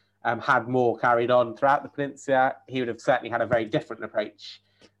before, had more carried on throughout the peninsula, he would have certainly had a very different approach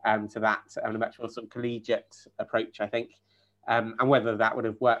to that, and a much more sort of collegiate approach, I think. And whether that would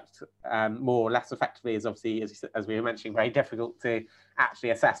have worked more or less effectively is obviously, as we were mentioning, very difficult to actually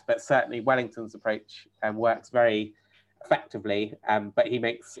assess. But certainly Wellington's approach works very effectively, but he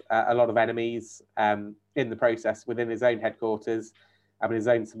makes a lot of enemies in the process within his own headquarters and his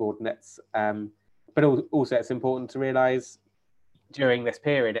own subordinates. But also it's important to realise during this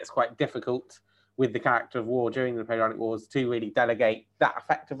period, it's quite difficult with the character of war during the Napoleonic Wars to really delegate that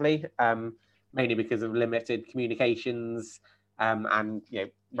effectively, mainly because of limited communications and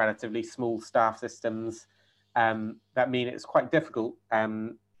relatively small staff systems. That mean it's quite difficult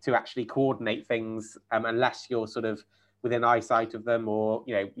to actually coordinate things unless you're sort of within eyesight of them, or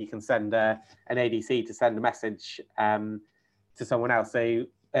you can send an ADC to send a message to someone else. So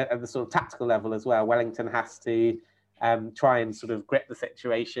at the sort of tactical level as well, Wellington has to try and sort of grip the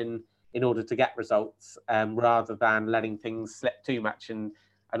situation in order to get results, rather than letting things slip too much and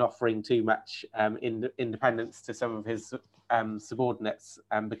offering too much independence to some of his subordinates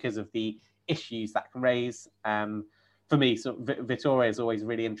because of the issues that can raise. For me, sort of Vittoria is always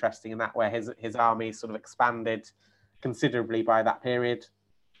really interesting in that, where his army sort of expanded considerably by that period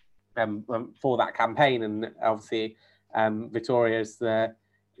for that campaign, and obviously Vittoria is a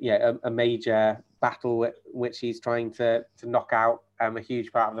major battle which he's trying to knock out a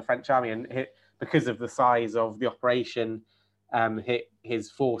huge part of the French army, and because of the size of the operation,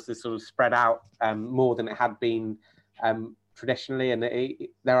 his force is sort of spread out more than it had been traditionally, and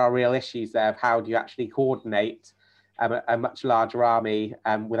there are real issues there of how do you actually coordinate a much larger army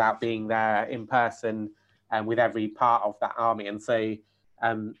without being there in person with every part of that army. And so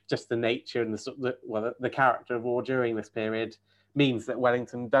just the nature and the character of war during this period means that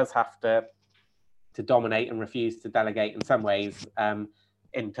Wellington does have to dominate and refuse to delegate in some ways,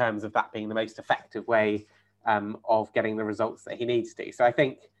 in terms of that being the most effective way of getting the results that he needs to. So I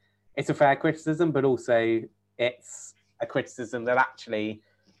think it's a fair criticism, but also it's a criticism that actually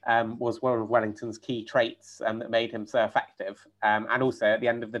was one of Wellington's key traits that made him so effective. And also at the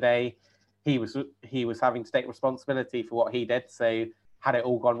end of the day, he was having to take responsibility for what he did. So had it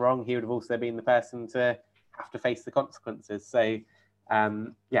all gone wrong, he would have also been the person to have to face the consequences. So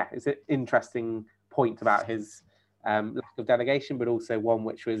it's an interesting point about his lack of delegation, but also one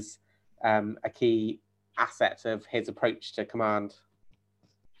which was a key asset of his approach to command.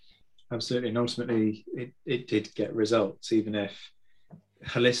 Absolutely, and ultimately it did get results, even if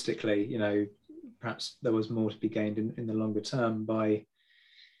holistically, perhaps there was more to be gained in the longer term by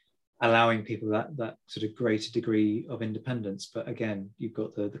allowing people that sort of greater degree of independence. But again, you've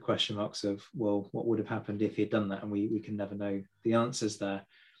got the question marks of, well, what would have happened if he had done that? And we can never know the answers there.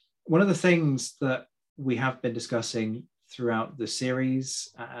 One of the things that we have been discussing throughout the series,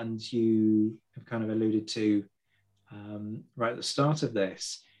 and you have kind of alluded to right at the start of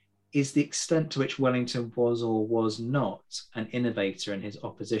this, is the extent to which Wellington was or was not an innovator in his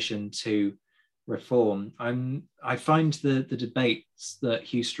opposition to reform. I find the debates that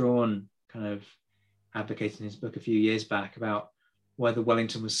Hugh Strawn kind of advocated in his book a few years back about whether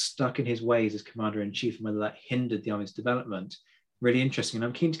Wellington was stuck in his ways as commander-in-chief and whether that hindered the army's development really interesting. And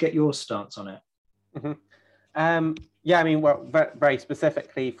I'm keen to get your stance on it. Mm-hmm. Well, very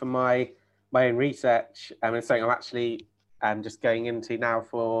specifically for my own research, it's something I'm actually just going into now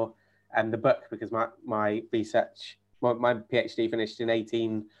for the book, because my research, my PhD finished in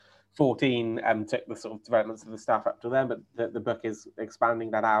 1814, took the sort of developments of the staff up to then, but the book is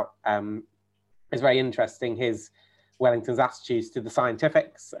expanding that out. It's very interesting, Wellington's attitudes to the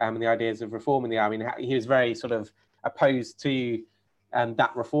scientifics and the ideas of reforming the army. He was very sort of opposed to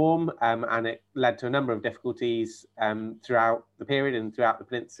that reform, and it led to a number of difficulties throughout the period and throughout the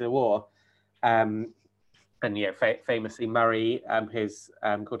Peninsular War. Famously Murray, his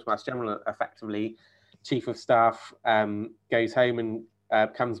quartermaster general, effectively chief of staff, goes home and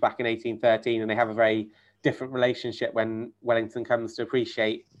comes back in 1813, and they have a very different relationship when Wellington comes to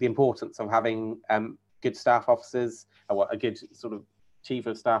appreciate the importance of having good staff officers, or a good sort of chief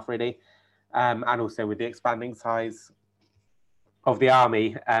of staff, really, and also with the expanding size of the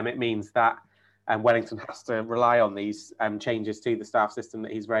army, it means that Wellington has to rely on these changes to the staff system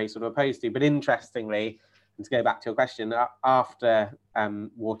that he's very sort of opposed to. But interestingly, and to go back to your question, after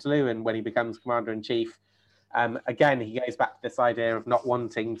Waterloo and when he becomes commander-in-chief, again, he goes back to this idea of not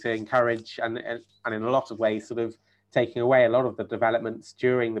wanting to encourage and in a lot of ways sort of taking away a lot of the developments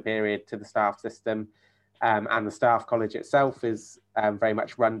during the period to the staff system. And the staff college itself is very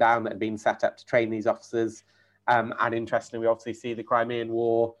much run down, that had been set up to train these officers. And interestingly, we obviously see the Crimean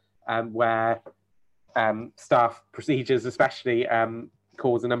War, where staff procedures especially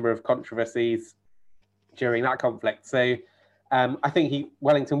cause a number of controversies during that conflict. So I think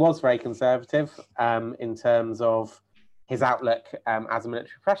Wellington was very conservative in terms of his outlook as a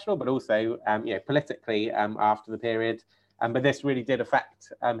military professional, but also politically after the period. But this really did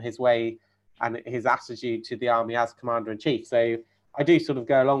affect his way and his attitude to the army as commander-in-chief. So I do sort of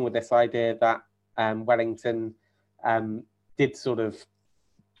go along with this idea that Wellington did sort of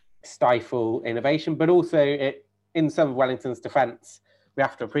stifle innovation, but also in some of Wellington's defence, we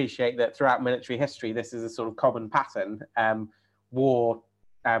have to appreciate that throughout military history, this is a sort of common pattern. War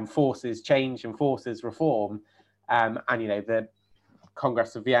forces change and forces reform. And, the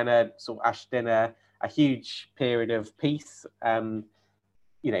Congress of Vienna sort of ushered in a huge period of peace,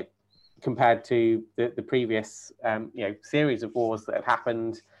 compared to the previous, series of wars that have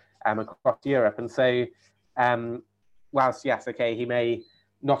happened across Europe. And so, whilst, yes, okay, he may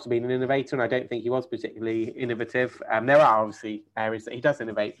not have been an innovator, and I don't think he was particularly innovative. There are obviously areas that he does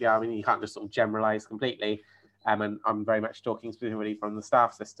innovate the army. You can't just sort of generalise completely. And I'm very much talking specifically from the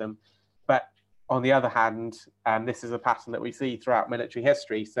staff system. But on the other hand, this is a pattern that we see throughout military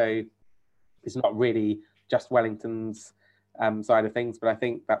history. So it's not really just Wellington's side of things, but I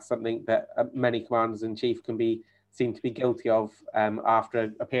think that's something that many commanders-in-chief can be seen to be guilty of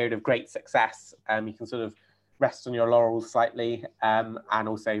after a period of great success. You can sort of rest on your laurels slightly, and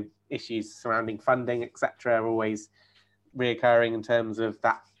also issues surrounding funding, etc., are always reoccurring in terms of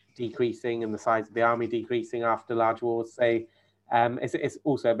that decreasing and the size of the army decreasing after large wars. So it's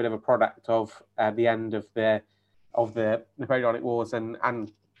also a bit of a product of the end of the Napoleonic Wars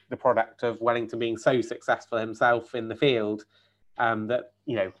and the product of Wellington being so successful himself in the field that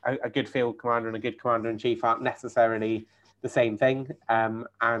a good field commander and a good commander-in-chief aren't necessarily the same thing.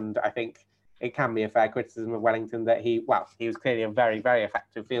 And I think it can be a fair criticism of Wellington that he was clearly a very, very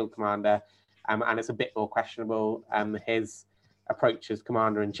effective field commander, and it's a bit more questionable his approach as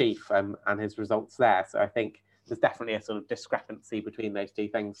commander-in-chief and his results there. So I think there's definitely a sort of discrepancy between those two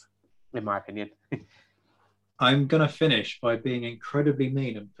things, in my opinion. I'm going to finish by being incredibly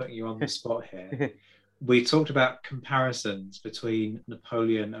mean and putting you on the spot here. We talked about comparisons between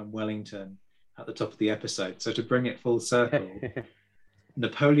Napoleon and Wellington at the top of the episode. So to bring it full circle,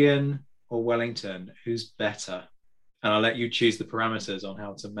 Napoleon or Wellington, who's better? And I'll let you choose the parameters on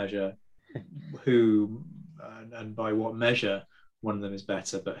how to measure who and by what measure one of them is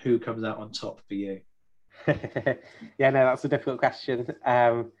better, but who comes out on top for you? Yeah, no, that's a difficult question.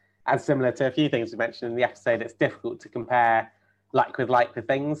 And similar to a few things we mentioned in the episode, it's difficult to compare like with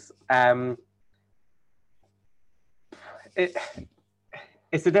things. It's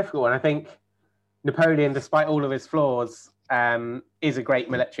a difficult one. I think Napoleon, despite all of his flaws, is a great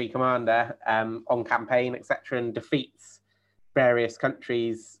military commander on campaign, etc., and defeats various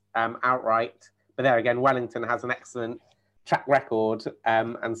countries outright. But there again, Wellington has an excellent track record,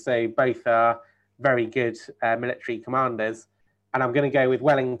 and so both are very good military commanders. And I'm going to go with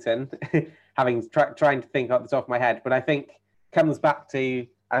Wellington, having trying to think off the top of my head. But I think comes back to,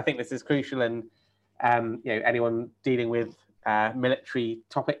 I think this is crucial, and anyone dealing with military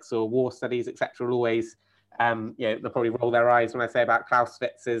topics or war studies, etc., will always they'll probably roll their eyes when I say about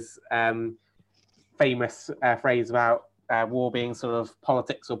Clausewitz's famous phrase about war being sort of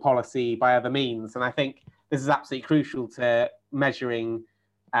politics or policy by other means. And I think this is absolutely crucial to measuring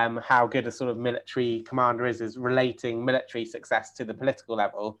how good a sort of military commander is relating military success to the political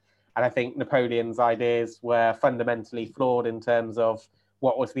level. And I think Napoleon's ideas were fundamentally flawed in terms of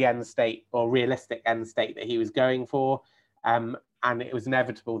what was the end state or realistic end state that he was going for. And it was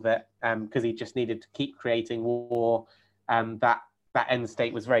inevitable that because he just needed to keep creating war, that end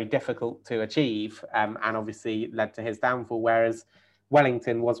state was very difficult to achieve, and obviously led to his downfall. Whereas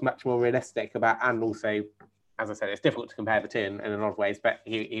Wellington was much more realistic about, and also, as I said, it's difficult to compare the two in a lot of ways, but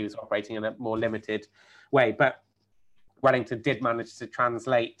he was operating in a more limited way. But Wellington did manage to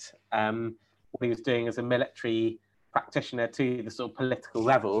translate what he was doing as a military practitioner to the sort of political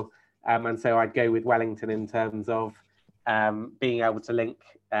level. And so I'd go with Wellington in terms of being able to link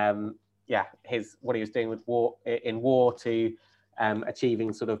what he was doing with war to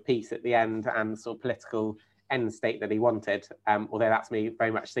achieving sort of peace at the end and sort of political end state that he wanted. Although that's me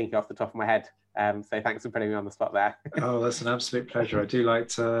very much thinking off the top of my head. So thanks for putting me on the spot there. Oh, that's an absolute pleasure. I do like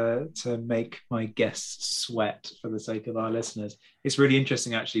to make my guests sweat for the sake of our listeners. It's really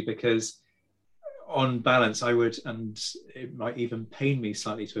interesting actually, because on balance, I would, and it might even pain me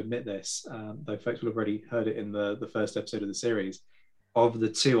slightly to admit this, though folks will have already heard it in the first episode of the series. Of the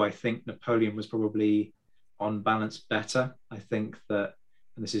two, I think Napoleon was probably on balance better. I think that,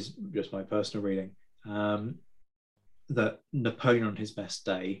 and this is just my personal reading, that Napoleon on his best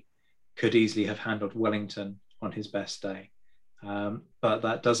day could easily have handled Wellington on his best day. But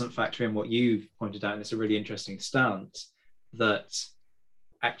that doesn't factor in what you've pointed out, and it's a really interesting stance, that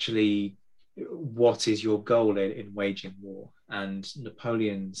actually what is your goal in waging war? And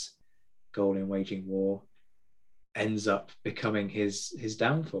Napoleon's goal in waging war ends up becoming his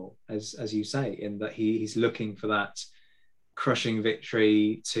downfall, as you say, in that he's looking for that crushing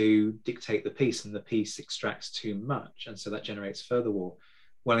victory to dictate the peace, and the peace extracts too much, and so that generates further war.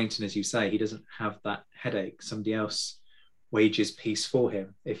 Wellington, as you say, he doesn't have that headache. Somebody else wages peace for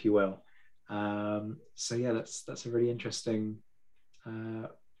him, if you will. So yeah, that's a really interesting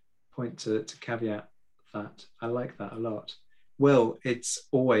point to caveat that. I like that a lot. Will, it's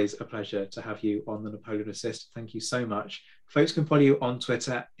always a pleasure to have you on the Napoleon Assist. Thank you so much. Folks can follow you on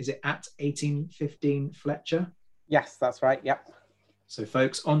Twitter. Is it at 1815 Fletcher? Yes, that's right. Yep. So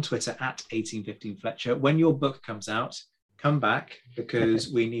folks, on Twitter at 1815 Fletcher. When your book comes out, come back,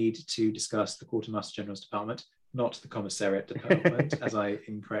 because we need to discuss the Quartermaster General's Department, not the Commissariat Department, as I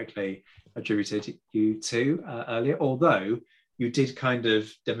incorrectly attributed you to earlier, although you did kind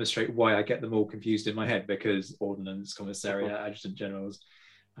of demonstrate why I get them all confused in my head, because Ordnance, Commissariat, Adjutant Generals,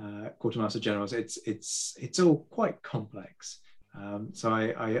 Quartermaster Generals, it's all quite complex. So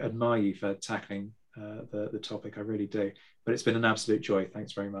I admire you for tackling the topic, I really do. But it's been an absolute joy.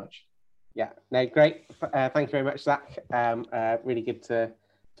 Thanks very much. Yeah, no, great. Thank you very much, Zach. Really good to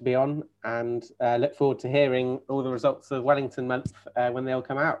be on, and look forward to hearing all the results of Wellington month when they all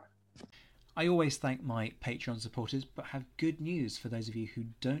come out. I always thank my Patreon supporters, but have good news for those of you who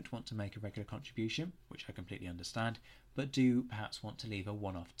don't want to make a regular contribution, which I completely understand, but do perhaps want to leave a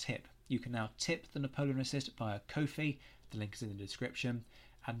one-off tip. You can now tip the Napoleon Assist via Ko-fi, the link is in the description,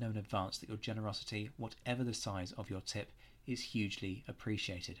 and know in advance that your generosity, whatever the size of your tip, is hugely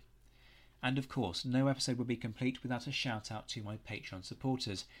appreciated. And of course, no episode would be complete without a shout out to my Patreon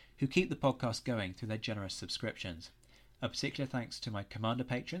supporters, who keep the podcast going through their generous subscriptions. A particular thanks to my Commander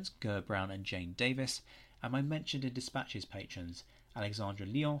patrons, Ger Brown and Jane Davis, and my Mentioned in Dispatches patrons, Alexandra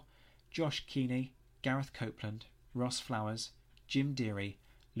Lyon, Josh Keeney, Gareth Copeland, Ross Flowers, Jim Deary,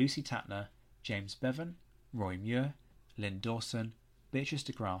 Lucy Tatner, James Bevan, Roy Muir, Lynn Dawson, Beatrice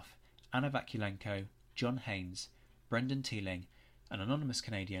de Graaf, Anna Vakulenko, John Haynes, Brendan Teeling, an anonymous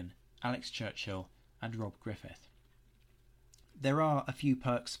Canadian, Alex Churchill, and Rob Griffith. there are a few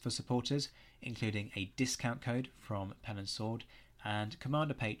perks for supporters, including a discount code from Pen and Sword, and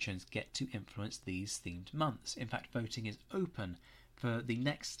Commander patrons get to influence these themed months. In fact, voting is open for the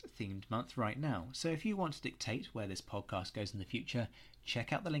next themed month right now. So if you want to dictate where this podcast goes in the future,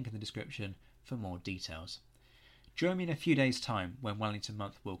 check out the link in the description for more details. Join me in a few days' time when Wellington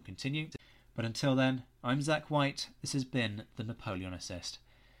month will continue. But until then, I'm Zach White. This has been the Napoleon Assist.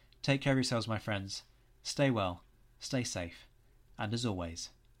 Take care of yourselves, my friends. Stay well, stay safe, and as always,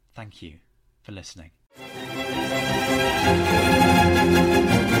 thank you for listening.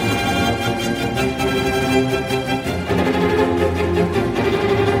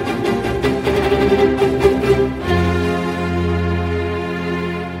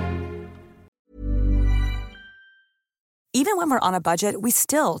 Even when we're on a budget, we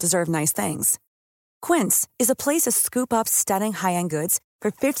still deserve nice things. Quince is a place to scoop up stunning high-end goods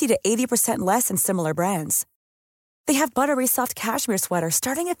for 50 to 80% less than similar brands. They have buttery soft cashmere sweaters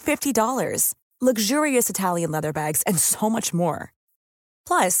starting at $50, luxurious Italian leather bags, and so much more.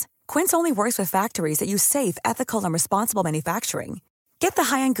 Plus, Quince only works with factories that use safe, ethical, and responsible manufacturing. Get the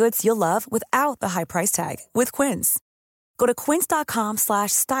high-end goods you'll love without the high price tag with Quince. Go to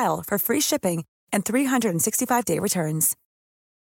quince.com/style for free shipping and 365-day returns.